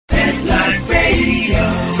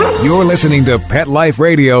You're listening to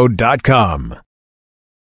PetLifeRadio.com.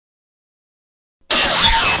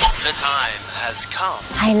 The time has come.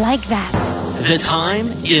 I like that. The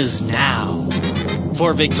time is now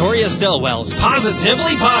for Victoria Stilwell's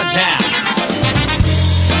Positively Podcast.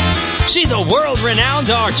 She's a world-renowned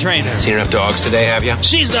dog trainer. Seen enough dogs today, have you?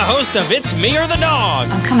 She's the host of It's Me or the Dog.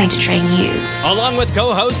 I'm coming to train you. Along with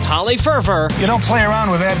co-host Holly Ferfer. You don't play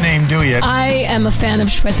around with that name, do you? I am a fan of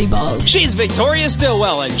Schwetty Balls. She's Victoria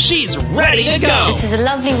Stillwell, and she's ready to go. This is a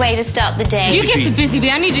lovely way to start the day. You get the busy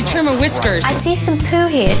bee. I need to trim her whiskers. I see some poo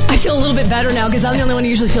here. I feel a little bit better now because I'm the only one who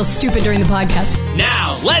usually feels stupid during the podcast.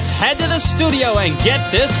 Now, let's head to the studio and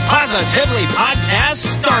get this Positively Podcast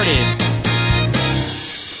started.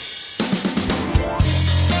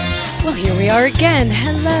 Well, here we are again.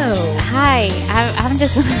 Hello. Hi. I'm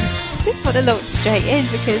just want to look straight in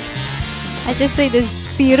because I just see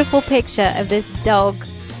this beautiful picture of this dog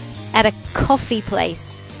at a coffee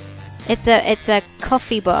place. It's a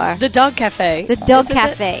coffee bar. The dog cafe. The dog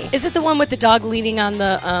cafe. Is it the one with the dog leaning on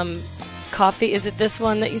the coffee? Is it this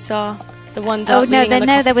one that you saw? The one dog leaning on the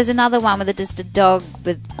coffee? There was another one with just a dog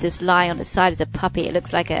with this lie on the side as a puppy. It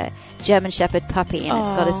looks like a German Shepherd puppy, and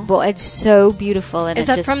it's got his it's so beautiful. And is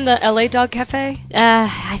that from the LA Dog Cafe?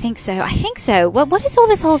 I think so. Well, what is all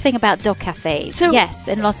this whole thing about dog cafes? Yes,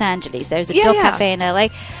 in Los Angeles, there's a dog cafe in LA.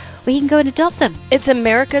 Where you can go and adopt them. It's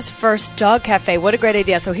America's first dog cafe. What a great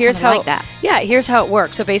idea. So here's how like that. Yeah, here's how it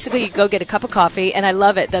works. So basically you go get a cup of coffee, and I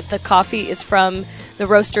love it that the coffee is from the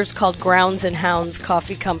roasters called Grounds and Hounds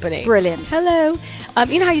Coffee Company. Brilliant. Hello.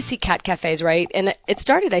 You know how you see cat cafes, right? And it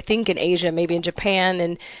started, I think, in Asia, maybe in Japan.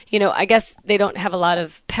 And, I guess they don't have a lot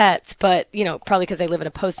of pets, but, probably because they live in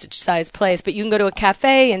a postage-sized place. But you can go to a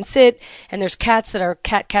cafe and sit, and there's cats that are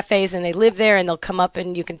cat cafes, and they live there, and they'll come up,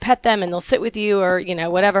 and you can pet them, and they'll sit with you, or,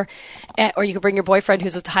 whatever. Or you can bring your boyfriend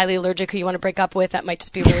who's highly allergic, who you want to break up with. That might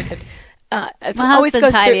just be really good. My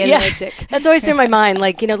husband's highly allergic. That's always through my mind.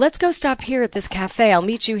 Like, let's go stop here at this cafe. I'll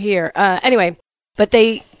meet you here. Anyway, but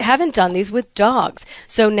they haven't done these with dogs.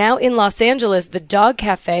 So now in Los Angeles, the dog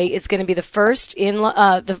cafe is going to be the first in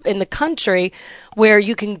the country where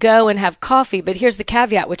you can go and have coffee. But here's the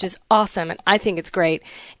caveat, which is awesome, and I think it's great,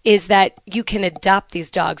 is that you can adopt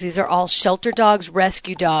these dogs. These are all shelter dogs,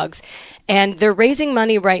 rescue dogs. And they're raising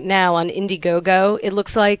money right now on Indiegogo, it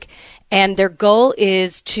looks like. And their goal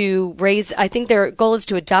is to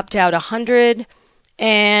adopt out 100,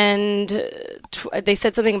 and they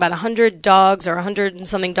said something about 100 dogs or 100 and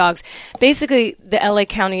something dogs. Basically, the LA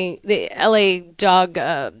County, the LA dog,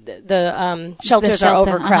 shelters are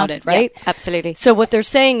overcrowded, right? Yeah, absolutely. So what they're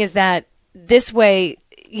saying is that this way,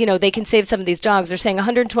 they can save some of these dogs. They're saying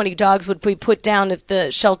 120 dogs would be put down if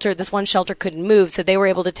this one shelter couldn't move. So they were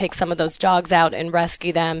able to take some of those dogs out and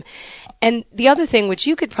rescue them. And the other thing, which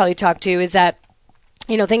you could probably talk to, is that,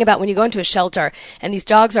 think about when you go into a shelter and these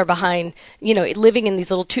dogs are behind, living in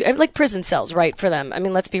these little like prison cells, right, for them. I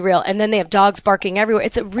mean, let's be real. And then they have dogs barking everywhere.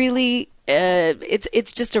 It's a really,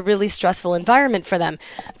 it's just a really stressful environment for them.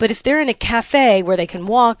 But if they're in a cafe where they can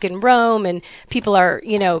walk and roam and people are,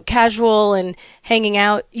 casual and hanging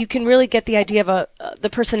out, you can really get the idea of the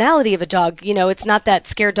personality of a dog. It's not that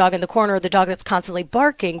scared dog in the corner or the dog that's constantly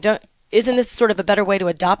barking. Isn't this sort of a better way to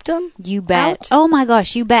adopt them? You bet. Oh my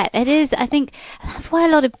gosh, you bet. It is. I think that's why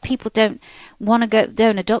a lot of people don't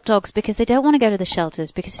adopt dogs, because they don't want to go to the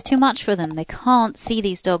shelters because it's too much for them. They can't see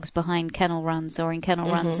these dogs behind kennel runs or in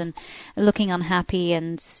kennel runs and looking unhappy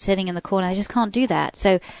and sitting in the corner. They just can't do that.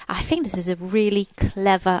 So I think this is a really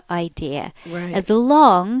clever idea. Right. As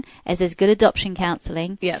long as there's good adoption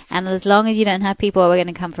counseling. Yes. And as long as you don't have people who are going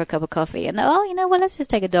to come for a cup of coffee and, let's just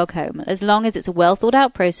take a dog home. As long as it's a well thought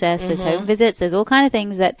out process, there's home visits, there's all kind of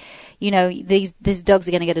things that, these dogs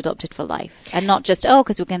are going to get adopted for life, and not just,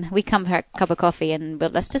 because we come for a cup of coffee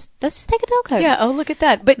but let's just take a dog home. Yeah, look at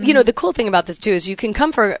that. But the cool thing about this too is you can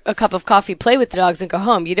come for a cup of coffee, play with the dogs, and go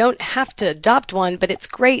home. You don't have to adopt one, but it's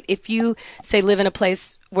great if you say live in a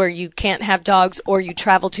place where you can't have dogs, or you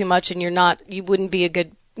travel too much and you wouldn't be a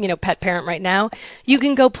good pet parent right now. You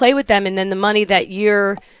can go play with them, and then the money that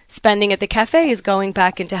you're spending at the cafe is going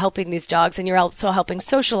back into helping these dogs, and you're also helping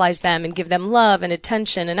socialize them and give them love and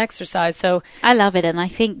attention and exercise. So I love it, and I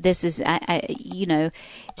think this is, this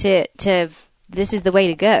is the way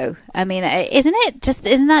to go. I mean,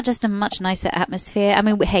 isn't that just a much nicer atmosphere? I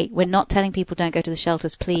mean, hey, we're not telling people don't go to the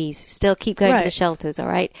shelters, please. Still keep going to the shelters, all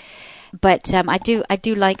right? But I do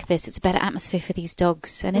like this. It's a better atmosphere for these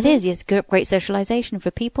dogs, and it is. It's great socialization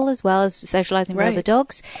for people as well as socializing with other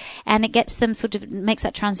dogs, and it gets them makes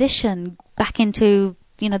that transition back into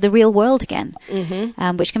the real world again,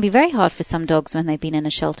 Mm-hmm. which can be very hard for some dogs when they've been in a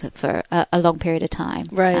shelter for a long period of time.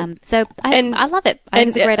 Right. So I love it. I think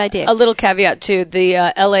it's a great idea. A little caveat too: the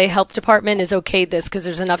LA Health Department has okayed this because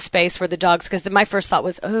there's enough space for the dogs. Because my first thought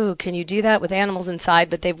was, oh, can you do that with animals inside?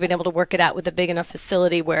 But they've been able to work it out with a big enough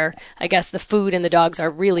facility where I guess the food and the dogs are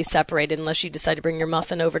really separated, unless you decide to bring your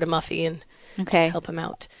muffin over to Muffy and help him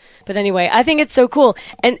out. But anyway, I think it's so cool.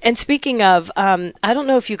 And speaking of, I don't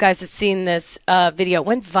know if you guys have seen this video. It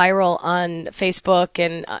went viral on Facebook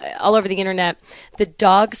and all over the internet. The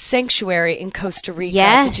dog sanctuary in Costa Rica.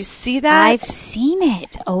 Yes. Did you see that? I've seen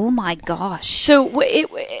it. Oh my gosh. So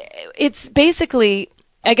it's basically,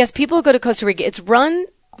 I guess people go to Costa Rica. It's run,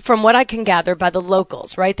 from what I can gather, by the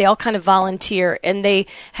locals, right? They all kind of volunteer, and they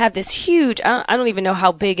have this huge, I don't even know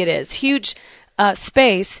how big it is, huge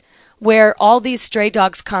space where all these stray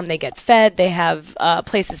dogs come. They get fed. They have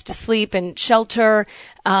places to sleep and shelter.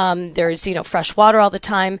 There's, fresh water all the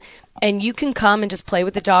time. And you can come and just play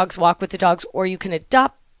with the dogs, walk with the dogs, or you can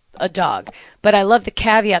adopt a dog. But I love the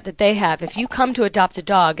caveat that they have. If you come to adopt a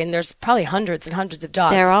dog, and there's probably hundreds and hundreds of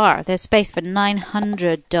dogs. There's space for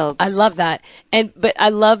 900 dogs. I love that. But I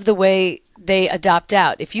love the way they adopt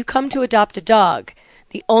out. If you come to adopt a dog,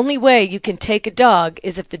 the only way you can take a dog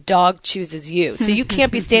is if the dog chooses you. So you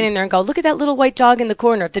can't be standing there and go, look at that little white dog in the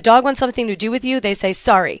corner. If the dog wants something to do with you, they say,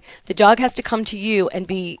 sorry. The dog has to come to you and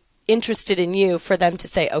be interested in you for them to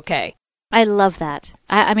say, okay. I love that.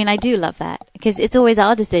 I do love that, because it's always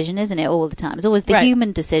our decision, isn't it, all the time? It's always the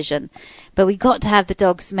human decision. But we got to have the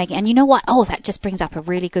dogs make it. And you know what? Oh, that just brings up a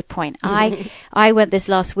really good point. I went this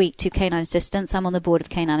last week to Canine Assistance. I'm on the board of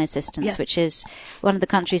Canine Assistance, which is one of the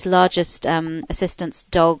country's largest assistance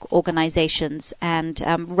dog organizations, and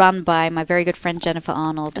run by my very good friend Jennifer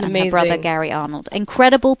Arnold and her brother Gary Arnold.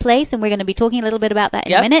 Incredible place, and we're going to be talking a little bit about that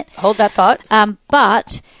in a minute. Hold that thought.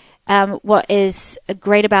 But what is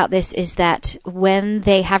great about this is that when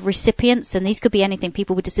they have recipients, and these could be anything,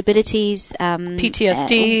 people with disabilities,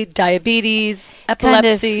 PTSD, diabetes,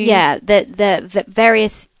 epilepsy, the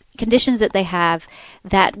various conditions that they have,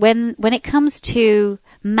 that when it comes to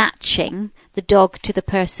matching the dog to the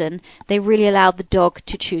person, they really allow the dog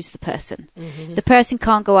to choose the person. Mm-hmm. The person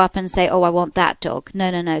can't go up and say, oh, I want that dog.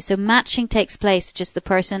 No. So matching takes place, just the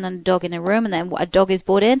person and the dog in a room, and then a dog is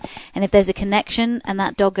brought in, and if there's a connection and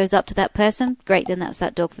that dog goes up to that person, great, then that's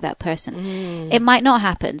that dog for that person. It might not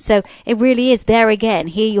happen. So it really is there again.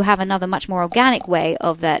 Here you have another much more organic way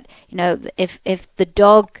of that. If the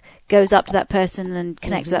dog goes up to that person and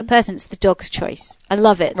connects to that person, it's the dog's choice. I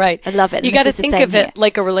love it. Right. I love it. You got to think of it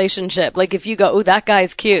like a relationship. Like if you go, oh, that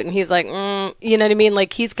guy's cute, and he's like, you know what I mean?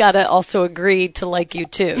 Like he's got to also agree to like you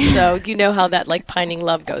too. So you know how that like pining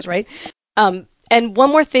love goes, right? And one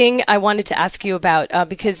more thing I wanted to ask you about,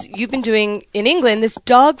 because you've been doing, in England, this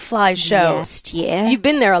dog fly show. Last year. You've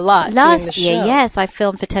been there a lot. Last year, yes. I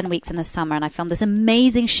filmed for 10 weeks in the summer, and I filmed this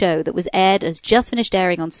amazing show that was aired, as just finished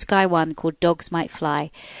airing on Sky One, called Dogs Might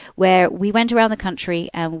Fly, where we went around the country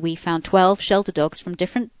and we found 12 shelter dogs from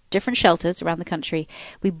different shelters around the country.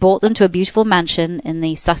 We brought them to a beautiful mansion in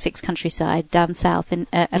the Sussex countryside, down south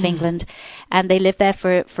of England, and they lived there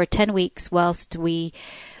for 10 weeks whilst we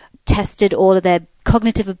tested all of their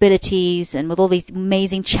cognitive abilities, and with all these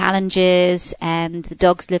amazing challenges, and the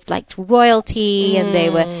dogs lived like royalty, and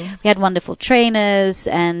we had wonderful trainers,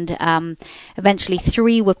 and eventually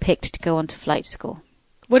 3 were picked to go on to flight school.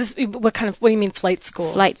 What do you mean flight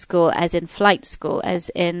school? Flight school, as in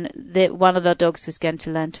one of our dogs was going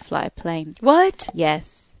to learn to fly a plane. What?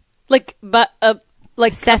 Yes. Like Cessna,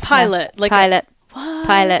 a pilot. Like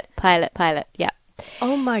pilot. Yeah.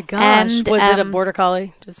 Oh my gosh. And, was it a border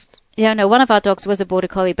collie? No, one of our dogs was a border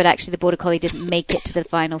collie, but actually the border collie didn't make it to the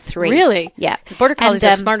final 3. Really? Yeah. Because border collies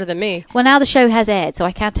are smarter than me. Well, now the show has aired, so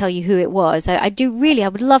I can't tell you who it was. I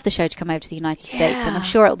would love the show to come over to the United States, and I'm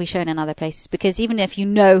sure it'll be shown in other places, because even if you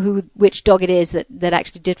know which dog it is that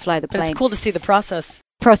actually did fly the plane. But it's cool to see the process.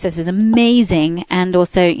 Process is amazing, and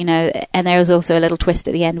also, and there was also a little twist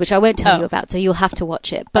at the end, which I won't tell you about, so you'll have to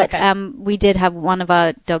watch it. But we did have one of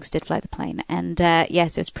our dogs did fly the plane, and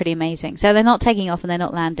yes, it was pretty amazing. So they're not taking off and they're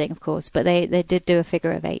not landing, of course, but they did do a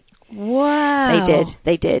figure of 8. Wow.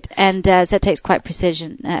 They did. And so it takes quite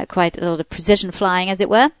a lot of precision flying, as it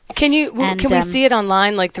were. Can we see it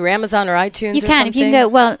online, like through Amazon or iTunes? You can. If you can go,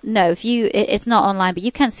 well, no, it's not online, but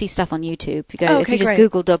you can see stuff on YouTube. If you just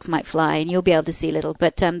Google Dogs Might Fly, and you'll be able to see little.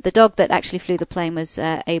 But the dog that actually flew the plane was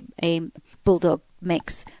a bulldog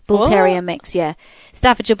mix, bull terrier mix, yeah.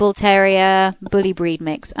 Staffordshire bull terrier, bully breed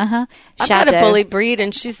mix. Shadow. I've got a bully breed,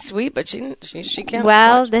 and she's sweet, but she can't.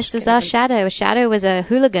 Well, this was our Shadow. Shadow was a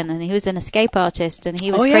hooligan, and he was an escape artist, and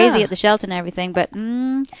he was crazy at the shelter and everything, but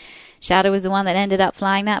Shadow was the one that ended up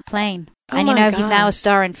flying that plane. Oh And my he's now a gosh.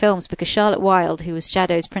 star in films because Charlotte Wilde, who was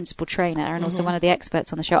Shadow's principal trainer and also one of the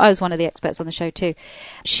experts on the show, I was one of the experts on the show too.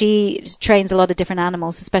 She trains a lot of different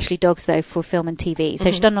animals, especially dogs though, for film and TV. So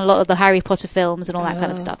she's done a lot of the Harry Potter films and all that kind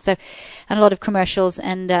of stuff. So, and a lot of commercials.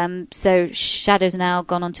 And so Shadow's now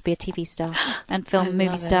gone on to be a TV star and film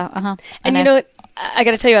movie star. And you know what? I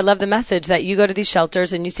got to tell you, I love the message that you go to these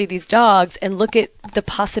shelters and you see these dogs and look at the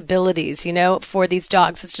possibilities, for these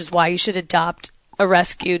dogs, which is why you should adopt a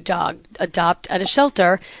rescued dog. Adopt at a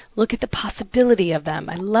shelter. Look at the possibility of them.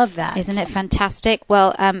 I love that. Isn't it fantastic?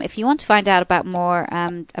 Well, if you want to find out about more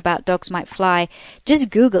about Dogs Might Fly,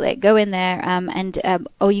 just Google it. Go in there,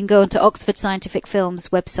 or you can go onto Oxford Scientific Films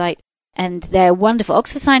website, and they're wonderful.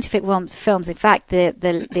 Oxford Scientific Films. In fact,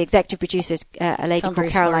 the executive producer is a lady Sound called very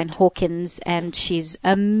Caroline smart. Hawkins, and she's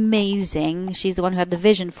amazing. She's the one who had the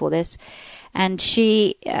vision for this, and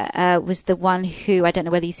she was the one who, I don't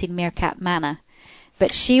know whether you've seen Meerkat Manor.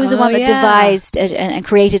 But she was the one that devised and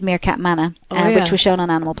created Meerkat Manor, which was shown on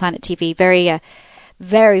Animal Planet TV. Very,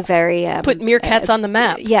 very... Put meerkats on the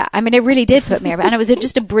map. Yeah, I mean, it really did put Meerkat, and it was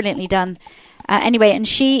just a brilliantly done... anyway, and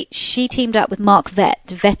she teamed up with Mark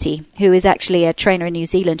Vetty, who is actually a trainer in New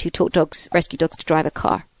Zealand who taught rescue dogs to drive a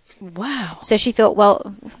car. Wow. So she thought,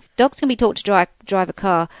 well, if dogs can be taught to drive a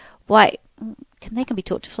car, why they can be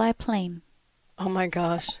taught to fly a plane? Oh my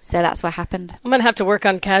gosh. So that's what happened. I'm going to have to work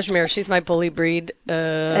on Cashmere. She's my bully breed.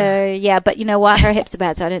 Yeah, but you know what? Her hips are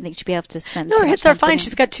bad, so I don't think she'll be able to spend. No, too her much hips are time fine. sitting.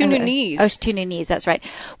 She's got two new knees. Oh, 2 new knees. That's right.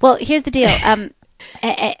 Well, here's the deal. Her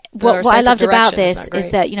What I sense of loved about direction is this not is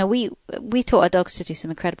great. that we taught our dogs to do some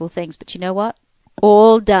incredible things, but you know what?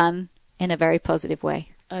 All done in a very positive way.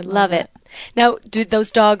 I love it. Now, do those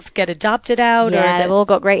dogs get adopted out? Yeah, or they've all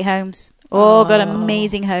got great homes. All got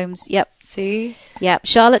amazing homes. Yep. See? Yep.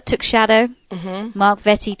 Charlotte took Shadow. Mm-hmm. Mark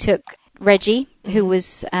Vetty took Reggie, who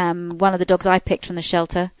was one of the dogs I picked from the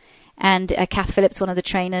shelter. And Kath Phillips, one of the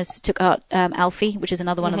trainers, took out Alfie, which is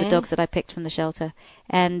another one of the dogs that I picked from the shelter.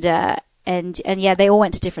 And yeah, they all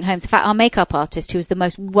went to different homes. In fact, our makeup artist, who was the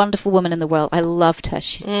most wonderful woman in the world, I loved her.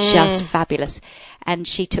 She's just fabulous. And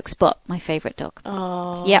she took Spot, my favorite dog.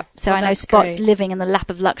 Oh. Yep. So I know that's Spot's great. living in the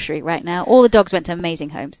lap of luxury right now. All the dogs went to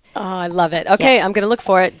amazing homes. Oh, I love it. Okay, I'm going to look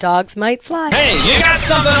for it. Dogs Might Fly. Hey, you got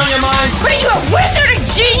something on your mind? What are you, a wizard, a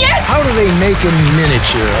genius? How do they make a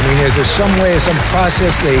miniature? I mean, is there some way, some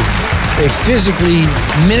process they physically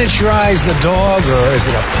miniaturize the dog, or is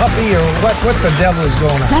it a puppy, or what the devil is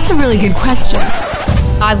going on? That's a really good question.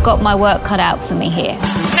 I've got my work cut out for me here.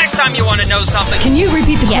 Next time you want to know something, Can you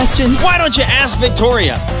repeat the question? why don't you ask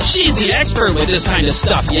Victoria? She's the expert with this kind of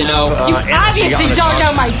stuff, you know. You obviously don't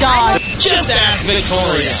know my dog. Just ask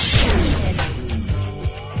Victoria.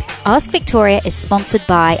 Ask Victoria is sponsored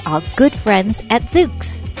by our good friends at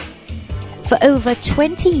Zooks. For over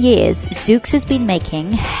 20 years, Zooks has been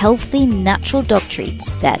making healthy, natural dog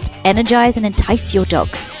treats that energize and entice your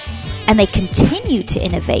dogs. And they continue to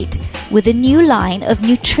innovate with a new line of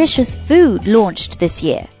nutritious food launched this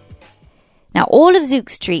year. Now, all of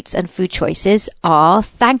Zooks treats and food choices are,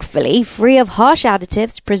 thankfully, free of harsh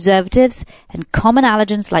additives, preservatives, and common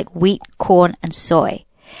allergens like wheat, corn, and soy.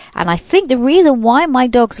 And I think the reason why my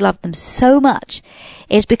dogs love them so much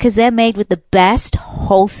is because they're made with the best,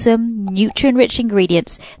 wholesome, nutrient-rich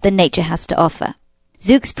ingredients that nature has to offer.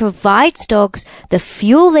 Zooks provides dogs the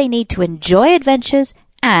fuel they need to enjoy adventures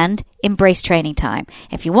and embrace training time.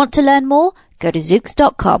 If you want to learn more, go to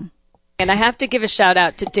Zooks.com. And I have to give a shout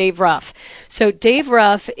out to Dave Ruff. So Dave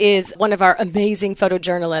Ruff is one of our amazing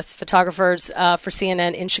photojournalists, photographers for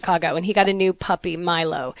CNN in Chicago, and he got a new puppy,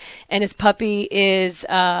 Milo. And his puppy is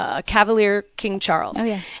Cavalier King Charles. Oh,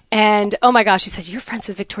 yeah. And oh my gosh, he said, "You're friends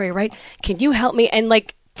with Victoria, right? Can you help me?" And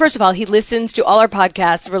like, first of all, he listens to all our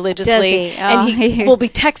podcasts religiously. Does he? Oh, And he will be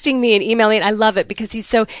texting me and emailing. And I love it because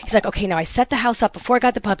he's like, okay, now I set the house up before I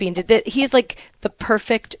got the puppy and did this. He is like the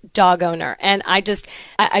perfect dog owner. And I just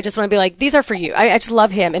want to be like, these are for you. I just love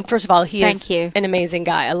him. And first of all, he Thank is you. an amazing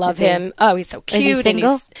guy. I love Is he? him. Oh, he's so cute. he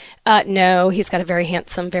single? And no, he's got a very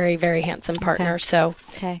handsome, very, very handsome partner. Okay. So,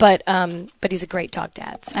 Okay. but he's a great dog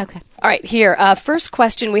dad. So. Okay. All right, here. First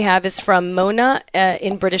question we have is from Mona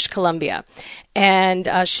in British Columbia. And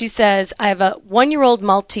she says, I have a 1-year-old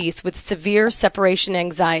Maltese with severe separation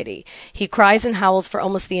anxiety. He cries and howls for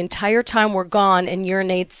almost the entire time we're gone and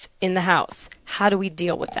urinates in the house. How do we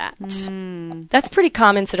deal with that? That's pretty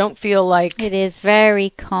common, so don't feel like... It is very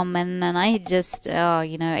common, and I just,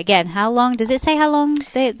 again, how long, does it say how long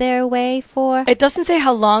they're away for? It doesn't say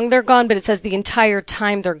how long they're gone, but it says the entire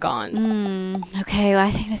time they're gone. Okay, well,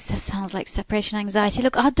 I think this just sounds like separation anxiety.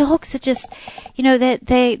 Look, our dogs are just,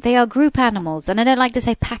 they are group animals. animals, and I don't like to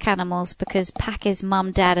say pack animals because pack is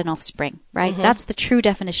mum, dad, and offspring, right? That's the true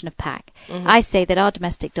definition of pack. I say that our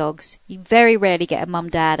domestic dogs, you very rarely get a mum,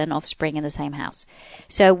 dad, and offspring in the same house.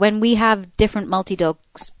 So when we have different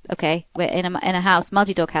multi-dogs, okay, we're in a house,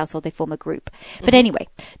 multi-dog household, they form a group. But anyway,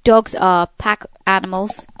 dogs are pack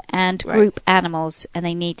animals and group animals, and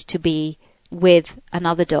they need to be with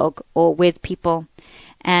another dog or with people.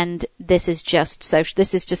 And this is just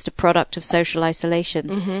a product of social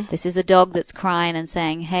isolation. This is a dog that's crying and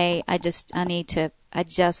saying, "Hey, I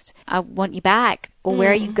want you back," or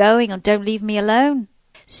 "Where are you going?" or "Don't leave me alone."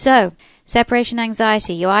 So, separation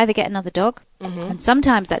anxiety, you either get another dog, and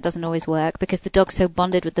sometimes that doesn't always work because the dog's so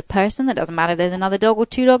bonded with the person that doesn't matter if there's another dog or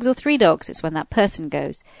 2 dogs or 3 dogs. It's when that person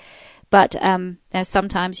goes. But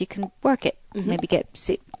sometimes you can work it, maybe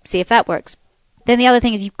see if that works. Then the other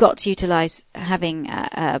thing is you've got to utilize having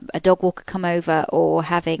a dog walker come over, or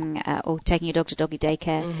or taking your dog to doggy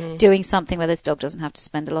daycare, doing something where this dog doesn't have to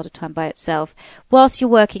spend a lot of time by itself, whilst you're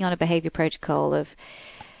working on a behavior protocol of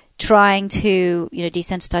trying to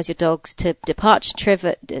desensitize your dogs to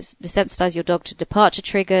desensitize your dog to departure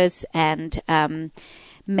triggers, and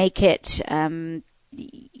make it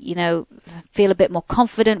feel a bit more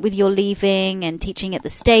confident with your leaving, and teaching it the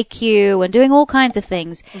stay cue, and doing all kinds of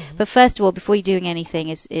things. But first of all, before you're doing anything,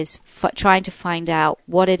 is trying to find out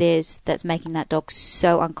what it is that's making that dog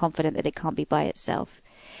so unconfident that it can't be by itself.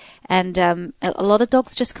 And a lot of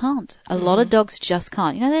dogs just can't. A lot of dogs just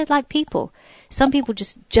can't. They're like people. Some people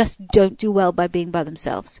just don't do well by being by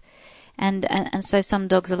themselves. And so some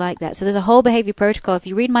dogs are like that. So there's a whole behavior protocol. If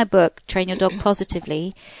you read my book, Train Your Dog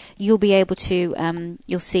Positively, you'll be able to,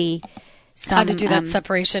 you'll see how to do that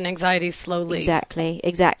separation anxiety slowly.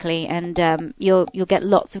 Exactly. And you'll get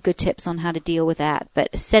lots of good tips on how to deal with that. But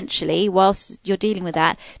essentially, whilst you're dealing with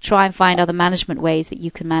that, try and find other management ways that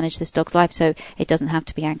you can manage this dog's life so it doesn't have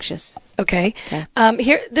to be anxious. Okay.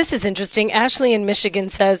 Here, this is interesting. Ashley in Michigan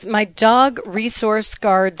says, "My dog resource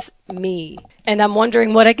guards me, and I'm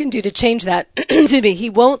wondering what I can do to change that." To me, he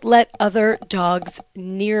won't let other dogs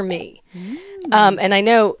near me. And I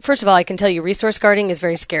know, first of all, I can tell you resource guarding is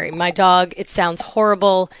very scary. My dog, it sounds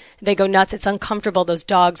horrible. They go nuts. It's uncomfortable. Those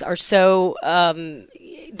dogs are so,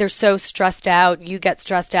 they're so stressed out. You get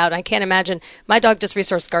stressed out. I can't imagine. My dog just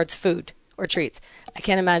resource guards food or treats. I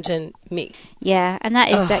can't imagine me. Yeah, and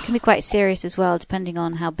that can be quite serious as well, depending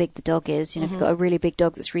on how big the dog is. If you've got a really big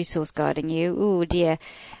dog that's resource guarding you, ooh dear.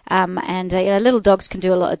 Little dogs can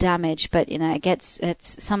do a lot of damage, but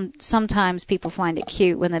sometimes people find it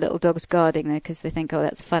cute when the little dog's guarding them because they think, oh,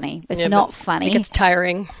 that's funny. It's not funny. It gets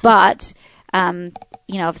tiring. But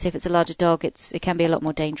obviously, if it's a larger dog, it can be a lot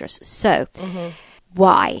more dangerous. So,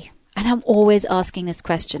 why? And I'm always asking this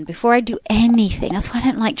question before I do anything. That's why I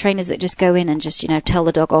don't like trainers that just go in and just, tell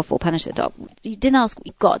the dog off or punish the dog. You've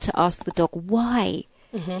got to ask the dog, why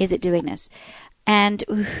is it doing this? And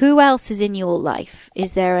who else is in your life?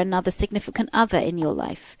 Is there another significant other in your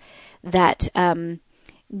life that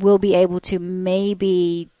will be able to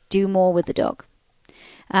maybe do more with the dog?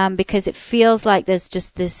 Because it feels like there's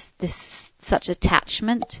just this such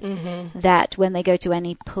attachment that when they go to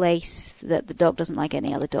any place that the dog doesn't like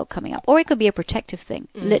any other dog coming up. Or it could be a protective thing.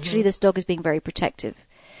 Literally, this dog is being very protective.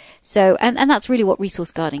 So, and that's really what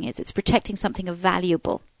resource guarding is. It's protecting something of value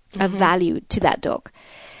to that dog.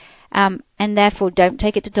 And therefore, don't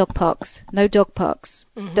take it to dog parks. No dog parks.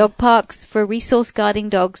 Dog parks for resource guarding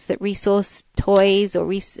dogs that resource toys or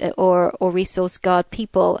resource guard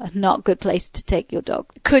people are not a good place to take your dog.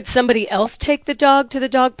 Could somebody else take the dog to the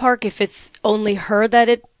dog park if it's only her that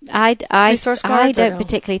it resource guards? I don't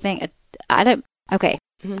particularly think. I don't. Okay,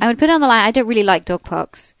 I would put it on the line. I don't really like dog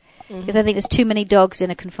parks because I think there's too many dogs in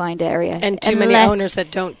a confined area and too many owners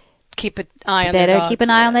that don't keep an eye on their dogs. They don't keep an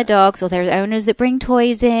eye on their dogs, or there are owners that bring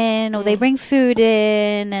toys in, or they bring food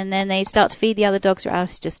in, and then they start to feed the other dogs around.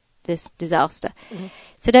 It's just this disaster.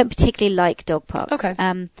 So don't particularly like dog parks.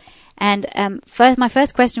 Okay. My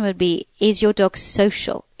first question would be, is your dog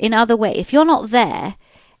social? In other way, if you're not there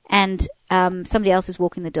and somebody else is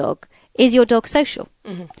walking the dog, is your dog social?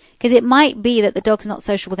 Because it might be that the dog's not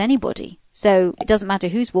social with anybody. So it doesn't matter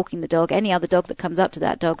who's walking the dog. Any other dog that comes up to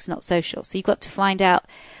that dog's not social. So you've got to find out,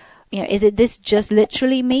 is it this just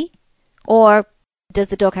literally me? Or does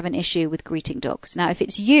the dog have an issue with greeting dogs? Now, if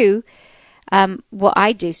it's you, what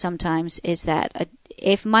I do sometimes is that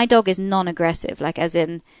if my dog is non-aggressive, like as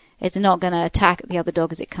in it's not going to attack the other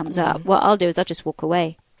dog as it comes up, what I'll do is I'll just walk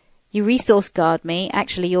away. You resource guard me.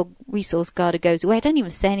 Actually, your resource guarder goes away. I don't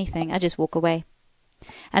even say anything. I just walk away.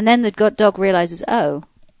 And then the dog realizes, oh,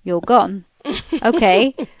 you're gone.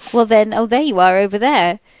 Okay. Well then, oh, there you are over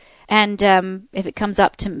there. And if it comes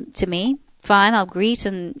up to me, fine. I'll greet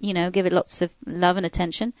and, give it lots of love and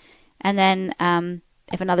attention. And then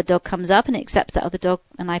if another dog comes up and it accepts that other dog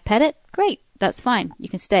and I pet it, great. That's fine. You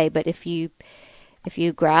can stay. But if you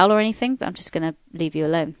growl or anything, I'm just going to leave you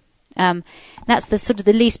alone. That's the sort of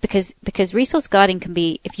the least, because resource guarding can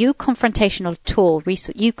be, if you're confrontational at all,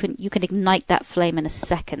 you can ignite that flame in a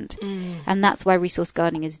second, and that's why resource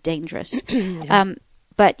guarding is dangerous.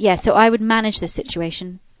 Yeah. So I would manage this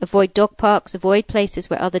situation. Avoid dog parks, avoid places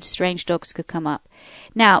where other strange dogs could come up.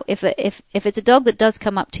 Now, if it's a dog that does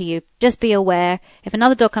come up to you, just be aware. If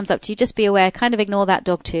another dog comes up to you, just be aware. Kind of ignore that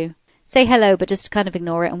dog too. Say hello, but just kind of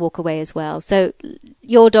ignore it and walk away as well. So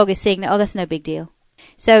your dog is seeing that, that's no big deal.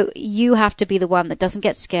 So you have to be the one that doesn't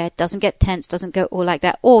get scared, doesn't get tense, doesn't go all like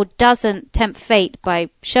that, or doesn't tempt fate by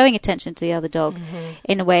showing attention to the other dog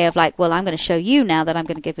in a way of like, well, I'm going to show you now that I'm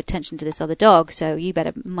going to give attention to this other dog, so you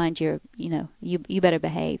better mind your, you better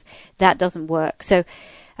behave. That doesn't work. So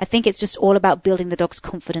I think it's just all about building the dog's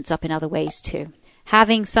confidence up in other ways too.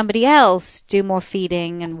 Having somebody else do more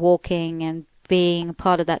feeding and walking and being a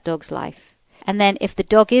part of that dog's life. And then if the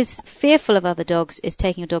dog is fearful of other dogs, is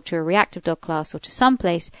taking your dog to a reactive dog class or to some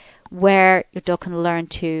place where your dog can learn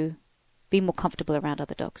to be more comfortable around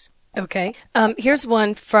other dogs. Okay. Here's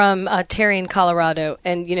one from Terry in Colorado.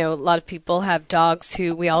 And, a lot of people have dogs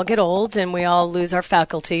who we all get old and we all lose our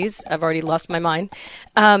faculties. I've already lost my mind.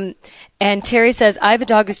 And Terry says, I have a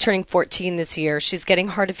dog who's turning 14 this year. She's getting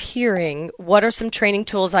hard of hearing. What are some training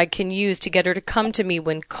tools I can use to get her to come to me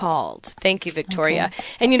when called? Thank you, Victoria. Okay.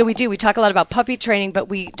 And, we talk a lot about puppy training, but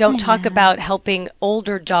we don't talk about helping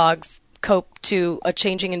older dogs cope to a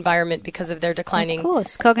changing environment because of their declining. Of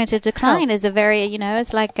course, cognitive decline is a very,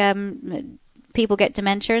 it's like people get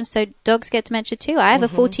dementia, and so dogs get dementia too. I have a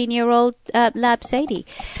 14-year-old lab, Sadie.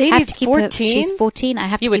 Sadie's 14? She's 14. I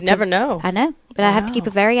have to. You would never know. I know, but I have to keep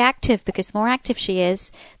her very active, because the more active she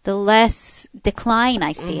is, the less decline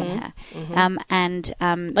I see in her.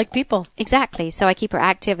 Like people. Exactly. So I keep her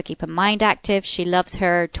active. I keep her mind active. She loves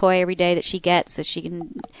her toy every day that she gets, so she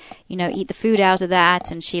can, eat the food out of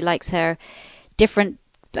that, and she likes her different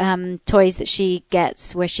toys that she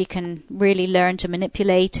gets where she can really learn to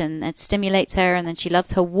manipulate, and it stimulates her. And then she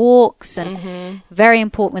loves her walks, and very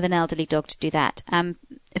important with an elderly dog to do that.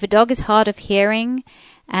 If a dog is hard of hearing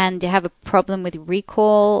and you have a problem with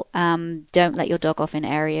recall, don't let your dog off in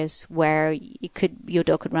areas where your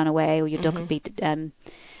dog could run away, or your dog could be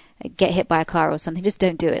get hit by a car or something. Just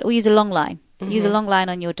don't do it. Or use a long line. Use a long line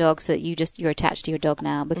on your dog so that you're attached to your dog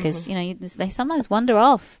now, because they sometimes wander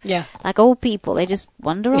off. Yeah. Like old people, they just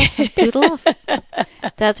wander off and poodle off.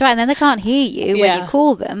 That's right. And then they can't hear you when you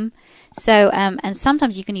call them. So and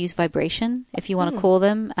sometimes you can use vibration if you want to call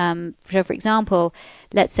them. So for example,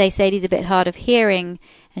 let's say Sadie's a bit hard of hearing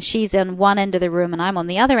and she's on one end of the room and I'm on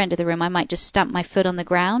the other end of the room. I might just stamp my foot on the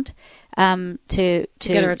ground to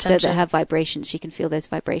get her attention, so that her vibrations, she can feel those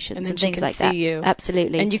vibrations and things like that. And then she can see you.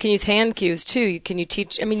 Absolutely. And you can use hand cues too. Can you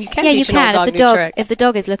teach? I mean, you can teach you can. An old dog new tricks. If the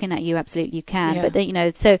dog is looking at you, absolutely you can. Yeah.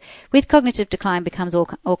 But so with cognitive decline becomes all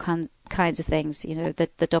kinds of things.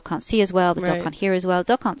 The dog can't see as well, the dog can't hear as well,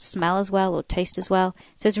 the dog can't smell as well or taste as well.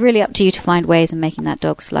 So it's really up to you to find ways of making that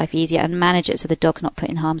dog's life easier and manage it so the dog's not put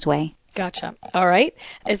in harm's way. Gotcha. All right.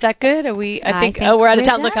 Is that good? Are we? I think we're out of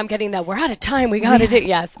time. Look, I'm getting that. We're out of time. We got to do.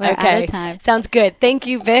 Yes. We're okay. Out of time. Sounds good. Thank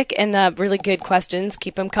you, Vic, and really good questions.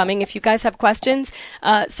 Keep them coming. If you guys have questions,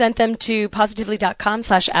 send them to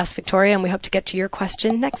positively.com/askvictoria, and we hope to get to your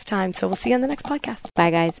question next time. So we'll see you on the next podcast.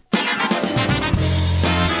 Bye, guys.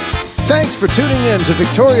 Thanks for tuning in to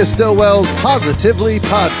Victoria Stilwell's Positively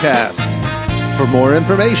podcast. For more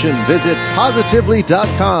information, visit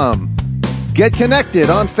positively.com. Get connected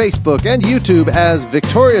on Facebook and YouTube as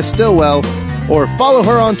Victoria Stilwell, or follow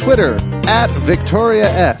her on Twitter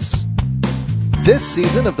 @VictoriaS. This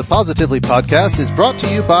season of the Positively podcast is brought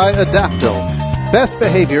to you by Adaptil. Best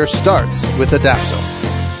behavior starts with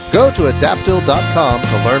Adaptil. Go to Adaptil.com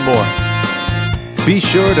to learn more. Be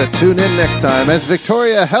sure to tune in next time as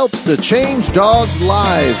Victoria helps to change dogs'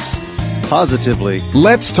 lives positively.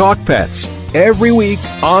 Let's Talk Pets, every week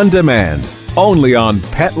on demand. Only on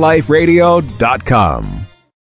PetLifeRadio.com.